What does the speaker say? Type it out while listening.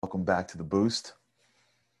Welcome back to The Boost.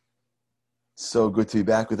 So good to be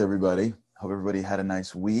back with everybody. Hope everybody had a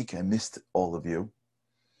nice week. I missed all of you.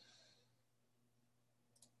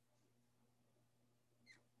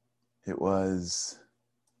 It was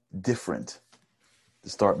different to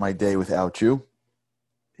start my day without you.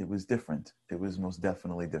 It was different. It was most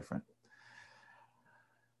definitely different.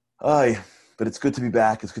 But it's good to be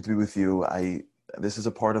back. It's good to be with you. This is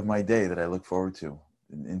a part of my day that I look forward to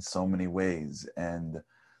in so many ways. And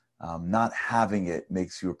not having it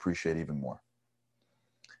makes you appreciate even more.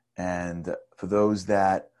 And for those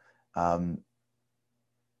that were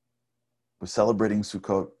celebrating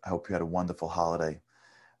Sukkot, I hope you had a wonderful holiday.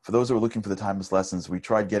 For those who were looking for the timeless lessons, we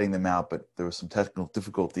tried getting them out, but there were some technical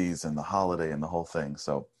difficulties and the holiday and the whole thing.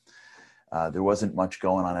 So there wasn't much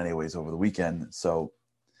going on anyways over the weekend. So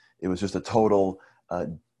it was just a total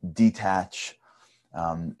detach.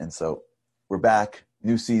 And so we're back,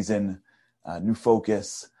 new season, new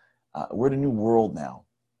focus. We're in a new world now.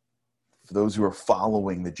 For those who are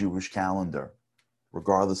following the Jewish calendar,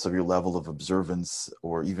 regardless of your level of observance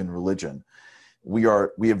or even religion, we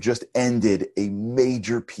have just ended a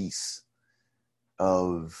major piece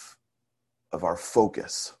of our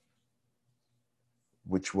focus,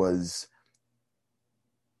 which was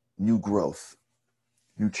new growth,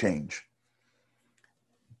 new change,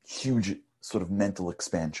 huge sort of mental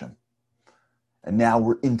expansion. And now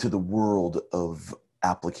we're into the world of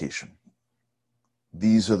application.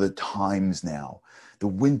 These are the times now. The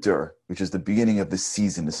winter, which is the beginning of the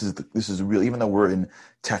season, this is real. Even though we're in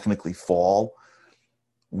technically fall,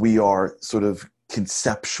 we are sort of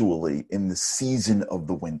conceptually in the season of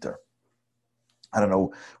the winter. I don't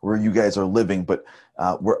know where you guys are living, but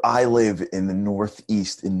where I live in the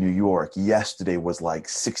Northeast in New York, yesterday was like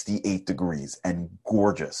 68 degrees and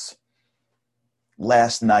gorgeous.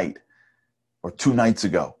 Last night, or 2 nights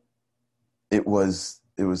ago, it was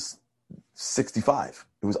 65.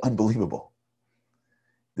 It was unbelievable.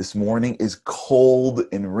 This morning is cold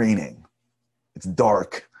and raining. It's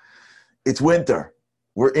dark. It's winter.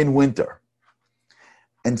 We're in winter.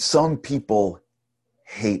 And some people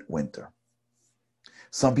hate winter.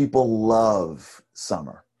 Some people love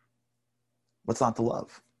summer. What's not to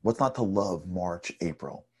love? What's not to love March,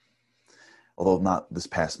 April? Although not this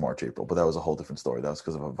past March, April, but that was a whole different story. That was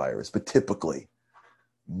because of a virus. But typically,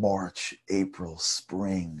 March, April,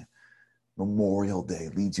 spring, Memorial Day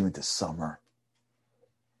leads you into summer.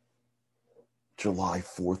 July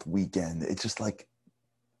 4th weekend. It's just like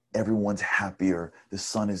everyone's happier. The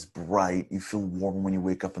sun is bright. You feel warm when you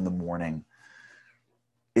wake up in the morning.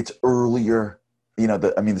 It's earlier.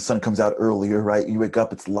 The sun comes out earlier, right? You wake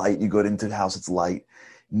up, it's light. You go into the house, it's light.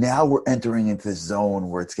 Now we're entering into the zone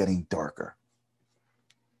where it's getting darker,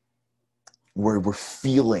 where we're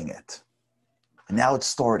feeling it. And now it's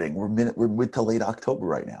starting. We're mid to late October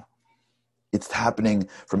right now. It's happening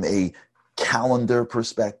from a calendar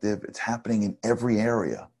perspective. It's happening in every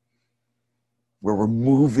area where we're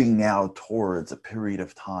moving now towards a period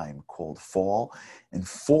of time called fall. And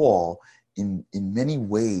fall, in many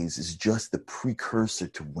ways, is just the precursor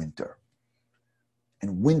to winter.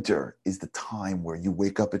 And winter is the time where you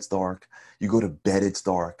wake up, it's dark. You go to bed, it's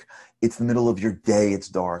dark. It's the middle of your day, it's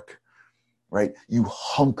dark, right? You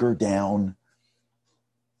hunker down.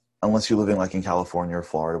 Unless you're living like in California or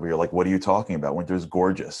Florida, where you're like, what are you talking about? Winter is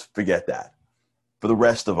gorgeous. Forget that. For the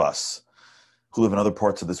rest of us who live in other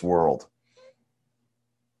parts of this world,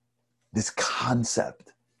 this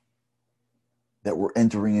concept that we're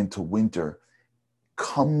entering into winter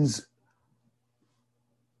comes.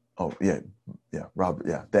 Oh, yeah, Rob.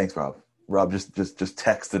 Yeah, thanks, Rob. Rob just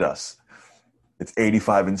texted us. It's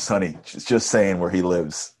 85 and sunny. Just saying where he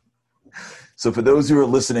lives. So for those who are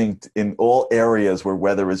listening in all areas where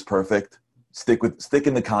weather is perfect, stick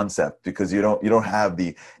in the concept, because you don't have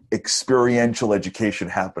the experiential education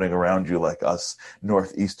happening around you like us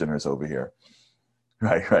Northeasterners over here.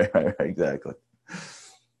 Right, exactly.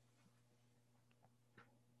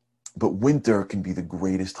 But winter can be the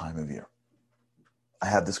greatest time of year. I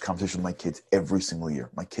have this conversation with my kids every single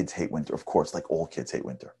year. My kids hate winter, of course, like all kids hate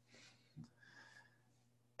winter.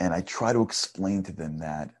 And I try to explain to them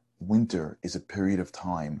that winter is a period of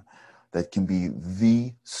time that can be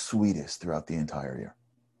the sweetest throughout the entire year.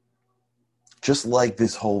 Just like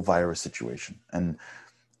this whole virus situation. And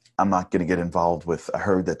I'm not going to get involved with, I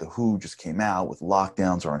heard that the WHO just came out with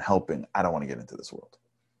lockdowns aren't helping. I don't want to get into this world.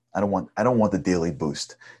 I don't want the Daily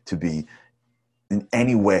Boost to be in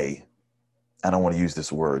any way, I don't want to use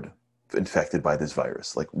this word, infected by this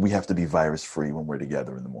virus. Like, we have to be virus free when we're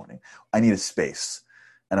together in the morning. I need a space.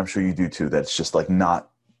 And I'm sure you do too. That's just like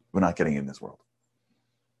we're not getting in this world.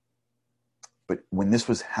 But when this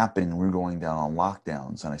was happening, we were going down on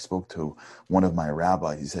lockdowns, and I spoke to one of my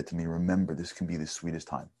rabbis. He said to me, remember, this can be the sweetest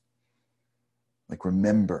time. Like,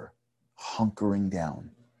 remember hunkering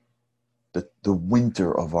down, the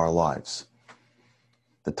winter of our lives,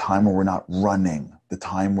 the time where we're not running, the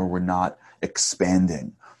time where we're not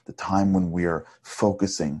expanding, the time when we're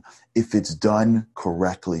focusing, if it's done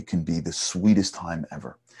correctly, can be the sweetest time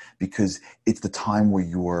ever, because it's the time where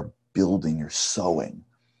you're building, you're sowing,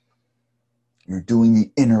 you're doing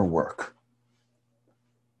the inner work.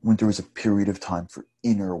 Winter is a period of time for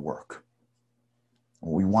inner work.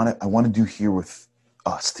 What I want to do here with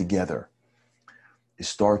us together is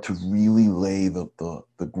start to really lay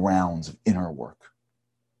the grounds of inner work.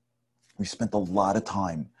 We spent a lot of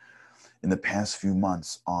time in the past few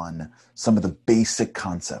months on some of the basic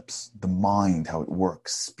concepts, the mind, how it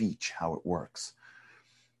works, speech, how it works,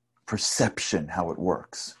 perception, how it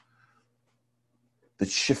works, the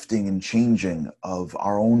shifting and changing of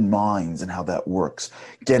our own minds and how that works,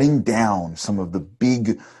 getting down some of the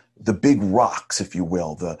big rocks, if you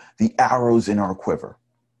will, the arrows in our quiver,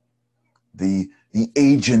 the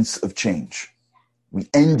agents of change. We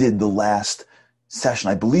ended the last session,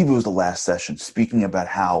 I believe it was the last session, speaking about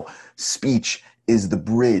how speech is the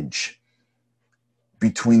bridge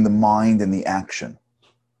between the mind and the action,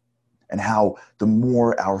 and how the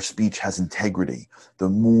more our speech has integrity, the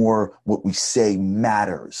more what we say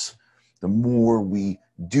matters, the more we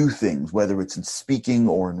do things, whether it's in speaking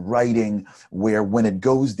or in writing, where when it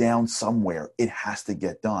goes down somewhere, it has to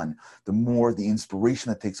get done. The more the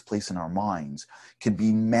inspiration that takes place in our minds can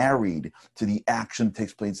be married to the action that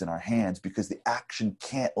takes place in our hands, because the action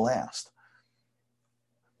can't last.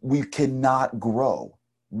 We cannot grow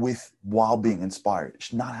while being inspired.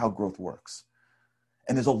 It's not how growth works.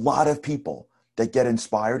 And there's a lot of people that get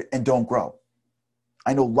inspired and don't grow.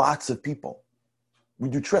 I know lots of people. We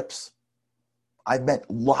do trips. I've met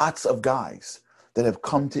lots of guys that have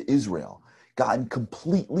come to Israel, gotten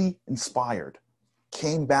completely inspired,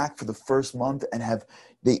 came back for the first month and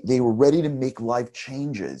they were ready to make life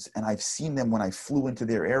changes. And I've seen them when I flew into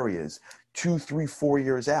their areas 2, 3, 4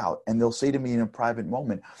 years out, and they'll say to me in a private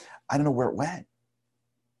moment, I don't know where it went.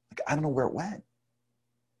 Like, I don't know where it went.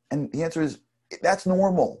 And the answer is, that's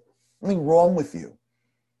normal. Nothing wrong with you.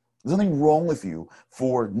 There's nothing wrong with you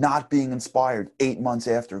for not being inspired 8 months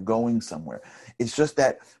after going somewhere. It's just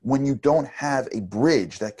that when you don't have a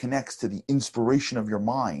bridge that connects to the inspiration of your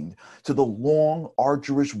mind, to the long,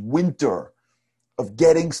 arduous winter of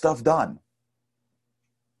getting stuff done,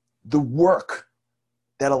 the work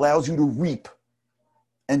that allows you to reap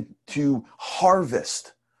and to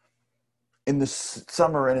harvest in the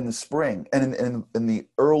summer and in the spring and in the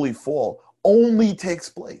early fall only takes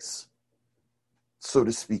place, so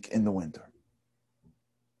to speak, in the winter.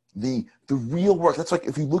 The real work, that's like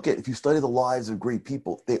if you study the lives of great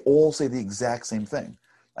people, they all say the exact same thing.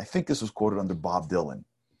 I think this was quoted under Bob Dylan,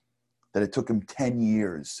 that it took him 10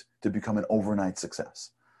 years to become an overnight success.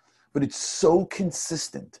 But it's so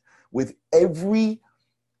consistent with everything.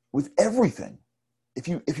 If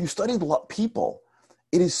you study people,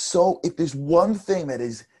 it is so, if there's one thing that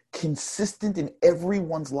is consistent in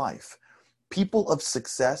everyone's life, people of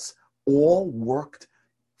success all worked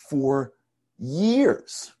for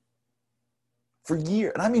years. For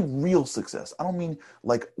years. And I mean real success. I don't mean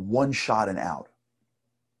like one shot and out.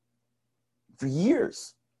 For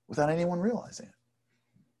years, without anyone realizing it.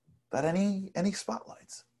 Without any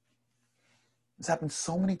spotlights. This happens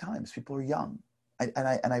so many times. People are young.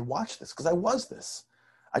 And I watch this because I was this.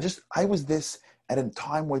 I was this at a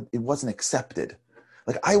time where it wasn't accepted.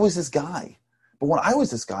 Like, I was this guy. But when I was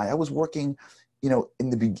this guy, I was working,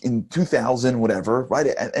 in 2000, whatever, right?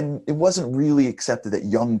 And it wasn't really accepted that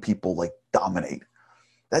young people like dominate.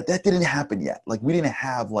 That didn't happen yet. Like, we didn't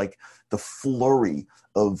have like the flurry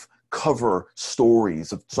of cover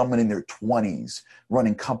stories of someone in their 20s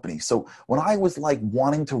running companies. So when I was like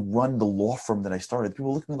wanting to run the law firm that I started,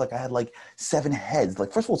 people looked at me like I had like 7 heads.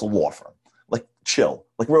 Like, first of all, it's a law firm. Like, chill.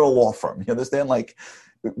 Like, we're a law firm. You understand? Like,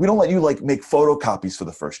 we don't let you like make photocopies for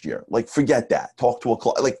the first year. Like, forget that. Talk to a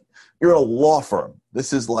client. Like, you're a law firm.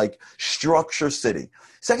 This is like Structure City.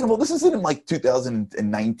 Second of all, this isn't in like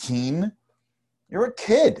 2019. You're a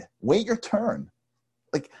kid. Wait your turn.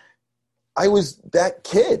 Like, I was that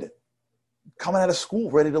kid coming out of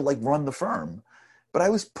school ready to like run the firm, but I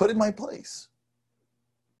was put in my place.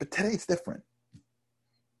 But today it's different.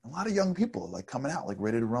 A lot of young people are like coming out like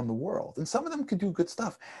ready to run the world, and some of them could do good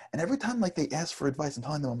stuff. And every time like they ask for advice, I'm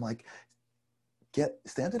telling them, I'm like,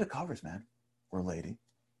 stay under the covers, man, or lady,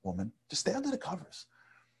 woman, just stay under the covers.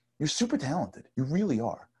 You're super talented. You really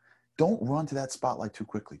are. Don't run to that spotlight too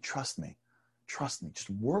quickly. Trust me. Just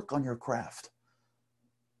work on your craft.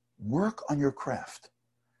 Work on your craft.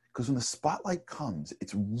 Because when the spotlight comes,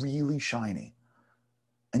 it's really shiny.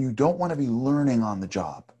 And you don't want to be learning on the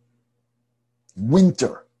job.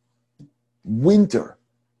 Winter. Winter.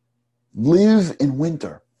 Live in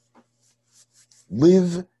winter.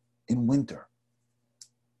 Live in winter.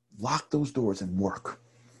 Lock those doors and work.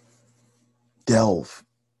 Delve.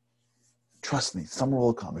 Trust me, summer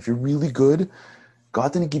will come. If you're really good,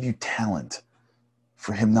 God didn't give you talent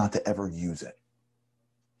for him not to ever use it.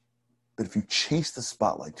 But if you chase the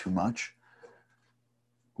spotlight too much,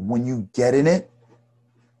 when you get in it,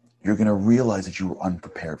 you're going to realize that you were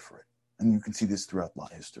unprepared for it. And you can see this throughout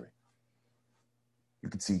history. You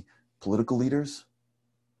can see political leaders.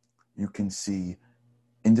 You can see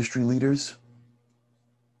industry leaders.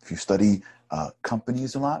 If you study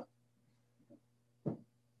companies a lot,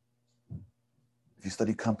 if you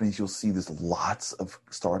study companies, you'll see there's lots of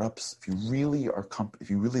startups. If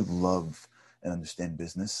you really love and understand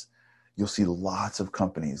business, you'll see lots of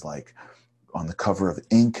companies like on the cover of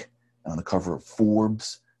Inc. and on the cover of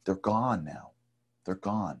Forbes. They're gone now. They're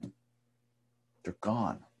gone. They're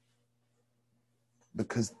gone.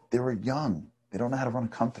 Because they were young. They don't know how to run a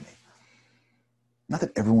company. Not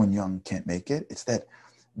that everyone young can't make it. It's that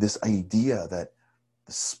this idea that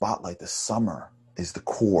the spotlight, the summer, is the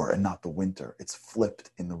core and not the winter. It's flipped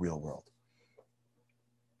in the real world.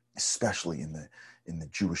 Especially in the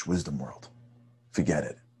Jewish wisdom world. Forget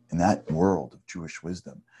it. In that world of Jewish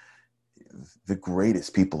wisdom, the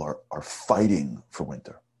greatest people are fighting for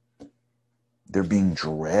winter. They're being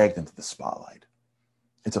dragged into the spotlight.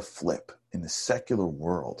 It's a flip. In the secular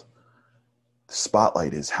world, the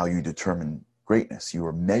spotlight is how you determine greatness. You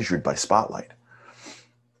are measured by spotlight.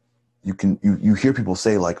 You hear people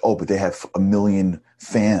say like, oh, but they have 1 million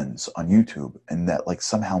fans on YouTube, and that like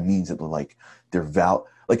somehow means that they're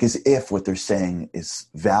like as if what they're saying is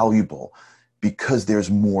valuable because there's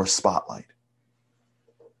more spotlight.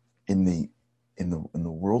 In the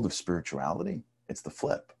world of spirituality, it's the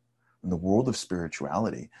flip. In the world of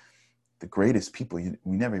spirituality, the greatest people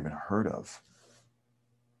we never even heard of.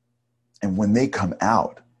 And when they come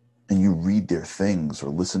out and you read their things or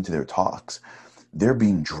listen to their talks, they're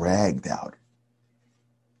being dragged out.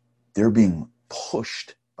 They're being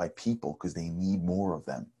pushed by people because they need more of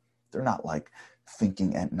them. They're not like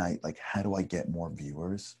thinking at night, like, how do I get more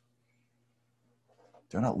viewers?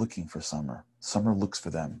 They're not looking for summer. Summer looks for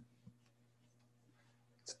them.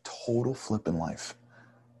 It's a total flip in life.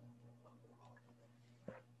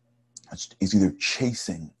 It's either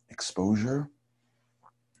chasing exposure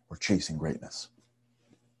or chasing greatness.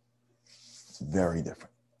 It's very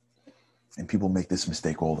different. And people make this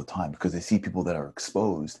mistake all the time because they see people that are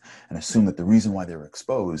exposed and assume that the reason why they're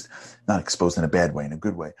exposed, not exposed in a bad way, in a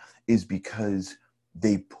good way, is because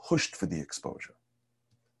they pushed for the exposure.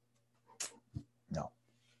 No.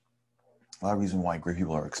 A lot of reason why great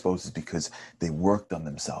people are exposed is because they worked on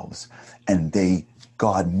themselves and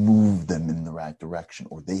God moved them in the right direction,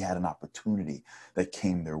 or they had an opportunity that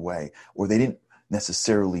came their way, or they didn't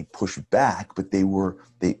necessarily push back, but they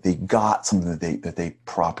got something that they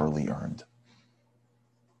properly earned.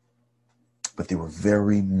 But they were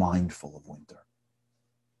very mindful of winter.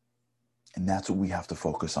 And that's what we have to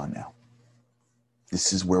focus on now.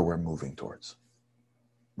 This is where we're moving towards.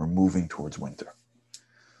 We're moving towards winter.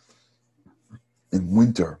 In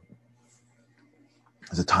winter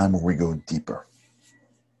is a time where we go deeper.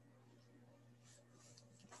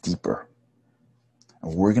 Deeper.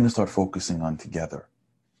 And we're going to start focusing on together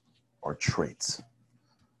our traits.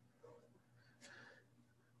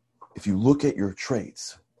 If you look at your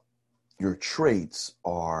traits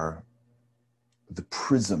are the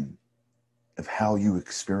prism of how you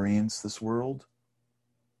experience this world,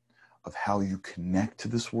 of how you connect to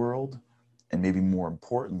this world, and maybe more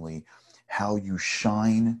importantly, how you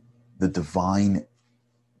shine the divine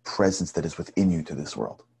presence that is within you to this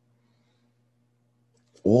world.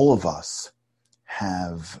 All of us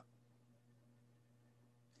have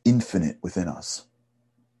infinite within us.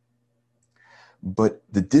 But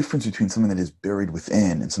the difference between something that is buried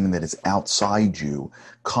within and something that is outside you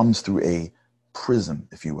comes through a prism,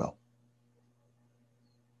 if you will.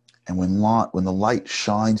 And when the light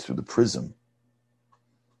shines through the prism,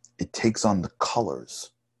 it takes on the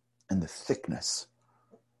colors and the thickness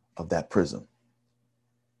of that prism.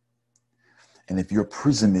 And if your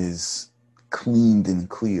prism is cleaned and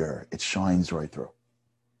clear, it shines right through.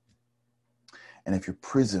 And if your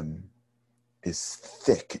prism is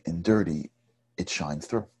thick and dirty, it shines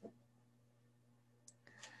through.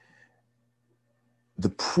 The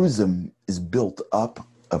prism is built up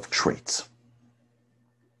of traits.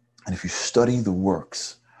 And if you study the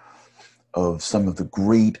works of some of the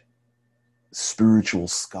great spiritual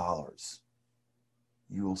scholars,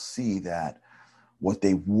 you will see that what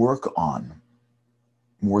they work on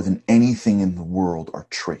more than anything in the world are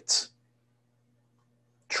traits.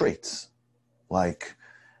 Traits like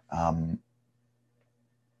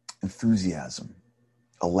enthusiasm,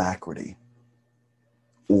 alacrity,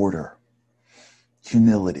 order,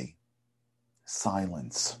 humility,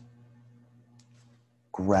 silence,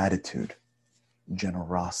 gratitude,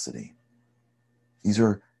 generosity. These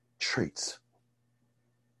are traits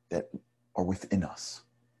that are within us.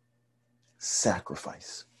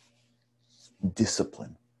 Sacrifice,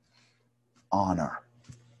 discipline, honor,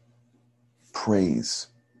 praise,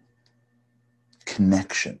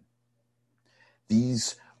 connection.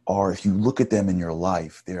 These are, if you look at them in your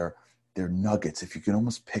life, they're nuggets. If you can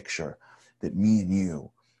almost picture that me and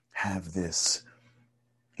you have this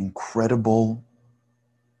incredible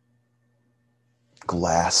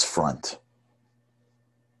glass front.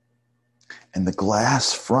 And the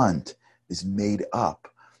glass front is made up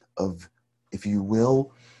of, if you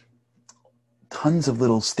will, tons of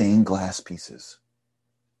little stained glass pieces.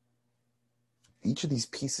 Each of these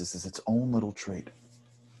pieces is its own little trait.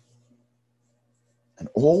 And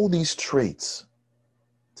all these traits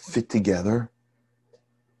fit together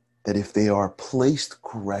that if they are placed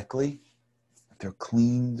correctly, if they're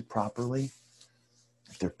cleaned properly,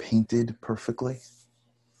 if they're painted perfectly,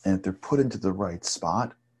 and if they're put into the right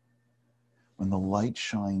spot, when the light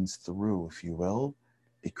shines through, if you will,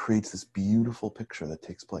 it creates this beautiful picture that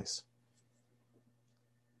takes place.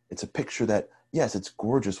 It's a picture that, yes, it's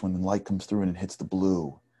gorgeous when the light comes through and it hits the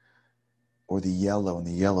blue or the yellow, and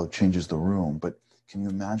the yellow changes the room. But can you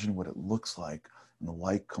imagine what it looks like when the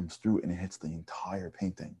light comes through and it hits the entire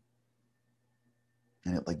painting?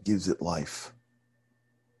 And it like gives it life.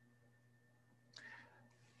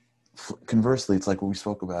 Conversely, it's like what we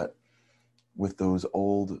spoke about with those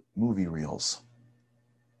old movie reels.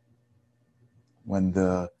 When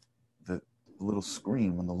the little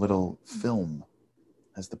screen, when the little film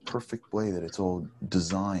has the perfect way that it's all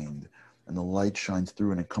designed, and the light shines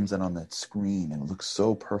through and it comes out on that screen and it looks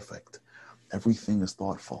so perfect. Everything is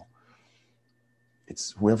thoughtful.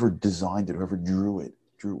 It's whoever designed it, whoever drew it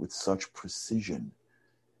with such precision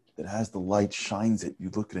that as the light shines it, you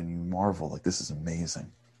look at it and you marvel, like, this is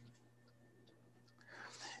amazing.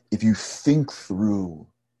 If you think through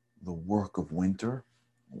the work of winter,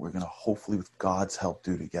 we're going to hopefully, with God's help,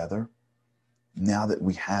 do together. Now that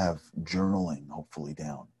we have journaling hopefully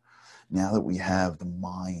down, now that we have the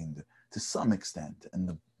mind to some extent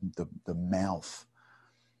and the mouth,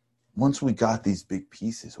 once we got these big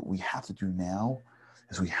pieces, what we have to do now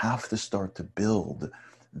is we have to start to build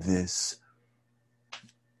this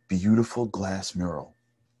beautiful glass mural,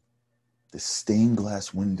 this stained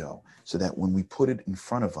glass window, so that when we put it in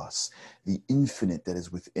front of us, the infinite that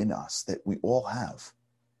is within us, that we all have,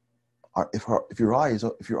 if your eyes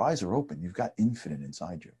are open, you've got infinite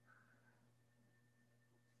inside you.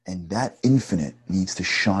 And that infinite needs to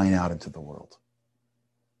shine out into the world.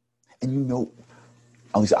 And you know,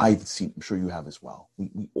 at least I've seen, I'm sure you have as well.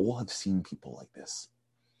 We all have seen people like this.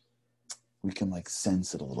 We can like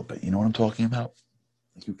sense it a little bit. You know what I'm talking about?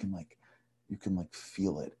 Like you can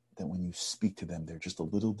feel it, that when you speak to them, they're just a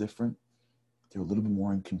little different. They're a little bit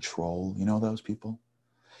more in control. You know those people?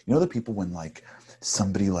 You know the people when like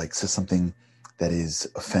somebody like says something that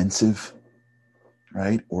is offensive,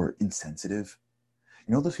 right? Or insensitive.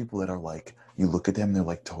 You know those people that are like, you look at them and they're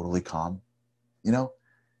like totally calm, you know,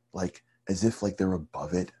 like as if like they're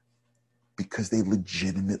above it, because they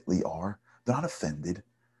legitimately are. They're not offended.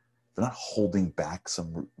 They're not holding back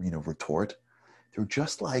some, retort. They're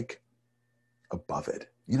just like above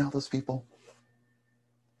it. You know those people?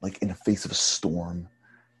 Like in the face of a storm,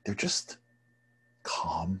 they're just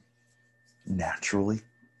calm naturally.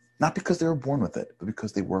 Not because they were born with it, but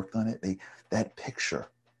because they worked on it. That picture,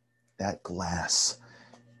 that glass,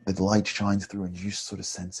 the light shines through and you just sort of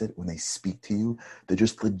sense it when they speak to you. They're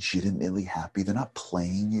just legitimately happy. They're not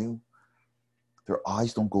playing you. Their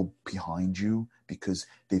eyes don't go behind you because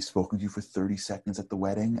they've spoken to you for 30 seconds at the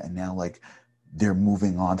wedding and now like they're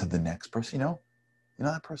moving on to the next person. You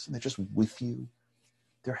know that person? They're just with you.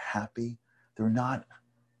 They're happy. They're not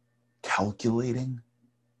calculating.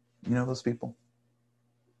 You know those people?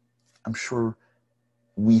 I'm sure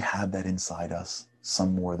we have that inside us,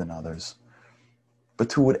 some more than others. But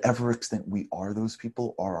to whatever extent we are those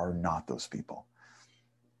people or are not those people,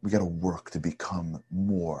 we got to work to become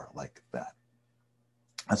more like that.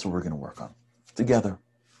 That's what we're going to work on together.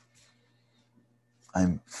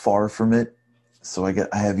 I'm far from it, so I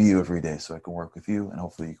have you every day, so I can work with you, and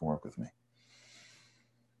hopefully you can work with me.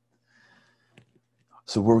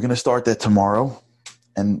 So we're going to start that tomorrow.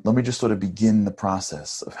 And let me just sort of begin the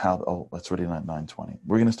process of how, it's already 9:20.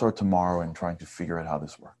 We're going to start tomorrow and trying to figure out how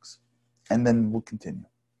this works. And then we'll continue.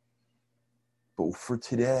 But for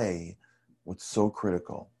today, what's so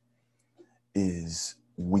critical is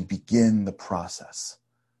we begin the process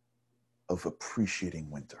of appreciating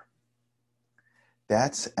winter.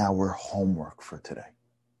 That's our homework for today.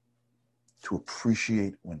 To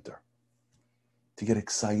appreciate winter. To get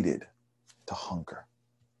excited, to hunker.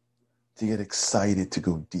 To get excited to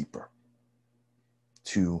go deeper.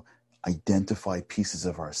 To identify pieces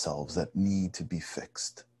of ourselves that need to be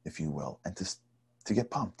fixed, if you will, and to get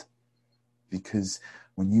pumped. Because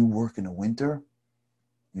when you work in a winter,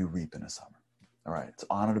 you reap in a summer. All right, it's an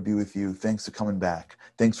honor to be with you. Thanks for coming back.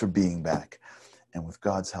 Thanks for being back. And with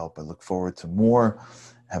God's help, I look forward to more.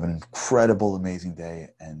 Have an incredible, amazing day.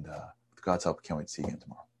 And with God's help, I can't wait to see you again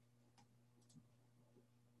tomorrow.